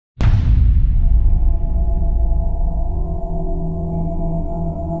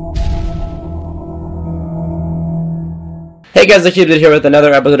Hey guys, JSBCuber here with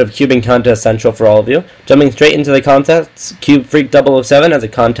another episode of Cubing Contest Central for all of you. Jumping straight into the contests, Cube Freak 007 has a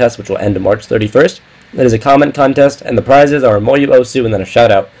contest which will end March 31st. It is a comment contest, and the prizes are a Moyu Osu and then a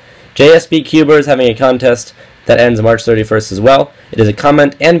shout out. JSBCuber is having a contest that ends March 31st as well. It is a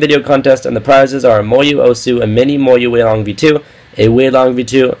comment and video contest, and the prizes are a Moyu Osu, a mini Moyu Weilong V2, a Weilong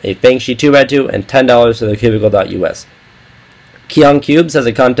V2, a Fangshi 2x2, and $10 to the cubicle.us. KianCubes has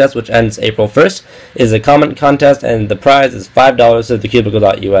a contest which ends April 1st. It is a comment contest, and the prize is $5 to the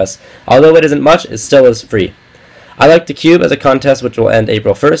cubicle.us. Although it isn't much, it still is free. ILikeToCube has a contest which will end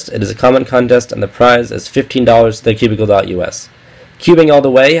April 1st. It is a comment contest, and the prize is $15 to the cubicle.us. Cubing All the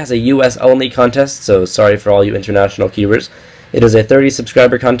Way has a US only contest, so sorry for all you international cubers. It is a 30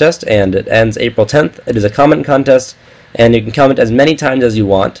 subscriber contest, and it ends April 10th. It is a comment contest, and you can comment as many times as you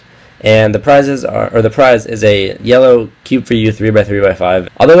want. And the prizes are, or the prize is a yellow Cube for You 3x3x5.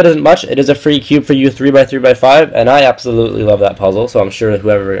 Although it isn't much, it is a free Cube for You 3x3x5, and I absolutely love that puzzle, so I'm sure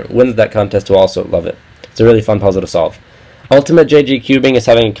whoever wins that contest will also love it. It's a really fun puzzle to solve. UltimageJG Cubing is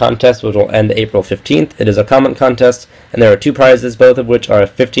having a contest which will end April 15th. It is a comment contest, and there are two prizes, both of which are a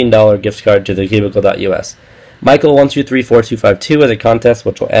 $15 gift card to the cubicle.us. Michael12342252 has a contest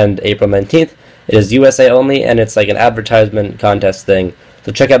which will end April 19th. It is USA only, and it's like an advertisement contest thing.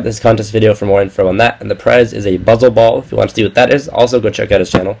 So check out this contest video for more info on that, and the prize is a puzzle ball. If you want to see what that is, also go check out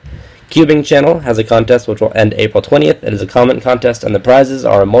his channel. Cubing Channel has a contest which will end April 20th. It is a comment contest, and the prizes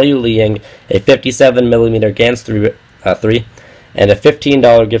are a Moyu Liying, a 57mm Gans 3, and a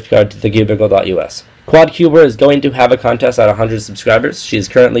 $15 gift card to the cubicle.us. QuadCuber is going to have a contest at 100 subscribers. She is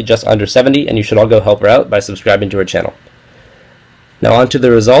currently just under 70, and you should all go help her out by subscribing to her channel. Now on to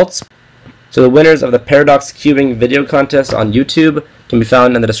the results. So the winners of the Paradox Cubing video contest on YouTube can be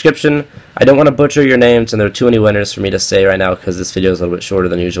found in the description. I don't want to butcher your names, and there are too many winners for me to say right now because this video is a little bit shorter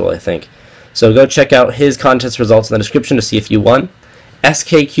than usual, I think. So go check out his contest results in the description to see if you won.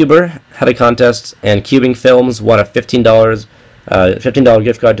 SKCuber had a contest, and Cubing Films won a $15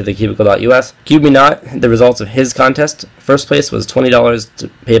 gift card to the cubicle.us. CubeMeNot, the results of his contest. First place was $20 to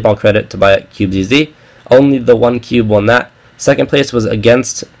PayPal credit to buy at CubeZZ. Only the one cube won that. Second place was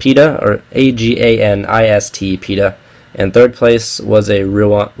Against PETA, or AGANIST PETA, and third place was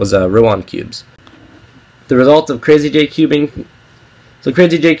Ruan Cubes. The results of CrazyJCubing. So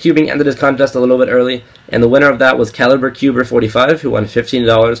CrazyJCubing ended his contest a little bit early, and the winner of that was CaliberCuber45, who won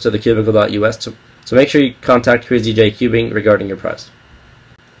 $15 to the cubicle.us. So make sure you contact CrazyJCubing regarding your prize.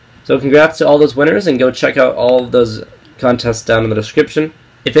 So congrats to all those winners, and go check out all of those contests down in the description.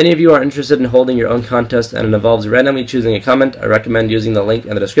 If any of you are interested in holding your own contest and it involves randomly choosing a comment, I recommend using the link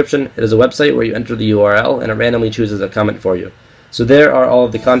in the description. It is a website where you enter the URL and it randomly chooses a comment for you. So there are all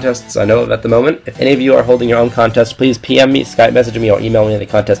of the contests I know of at the moment. If any of you are holding your own contest, please PM me, Skype message me, or email me the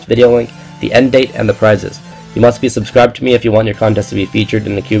contest video link, the end date, and the prizes. You must be subscribed to me if you want your contest to be featured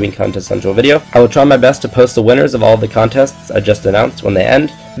in the Cubing Contest Central video. I will try my best to post the winners of all of the contests I just announced when they end.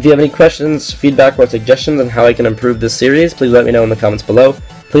 If you have any questions, feedback, or suggestions on how I can improve this series, please let me know in the comments below.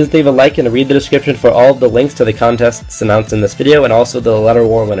 Please leave a like and read the description for all of the links to the contests announced in this video, and also the letter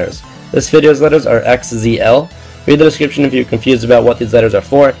war winners. This video's letters are XZL. Read the description if you're confused about what these letters are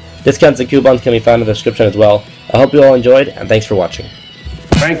for. Discounts and coupons can be found in the description as well. I hope you all enjoyed, and thanks for watching.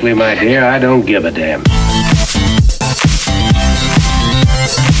 Frankly, my dear, I don't give a damn.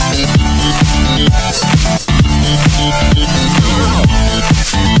 Oh,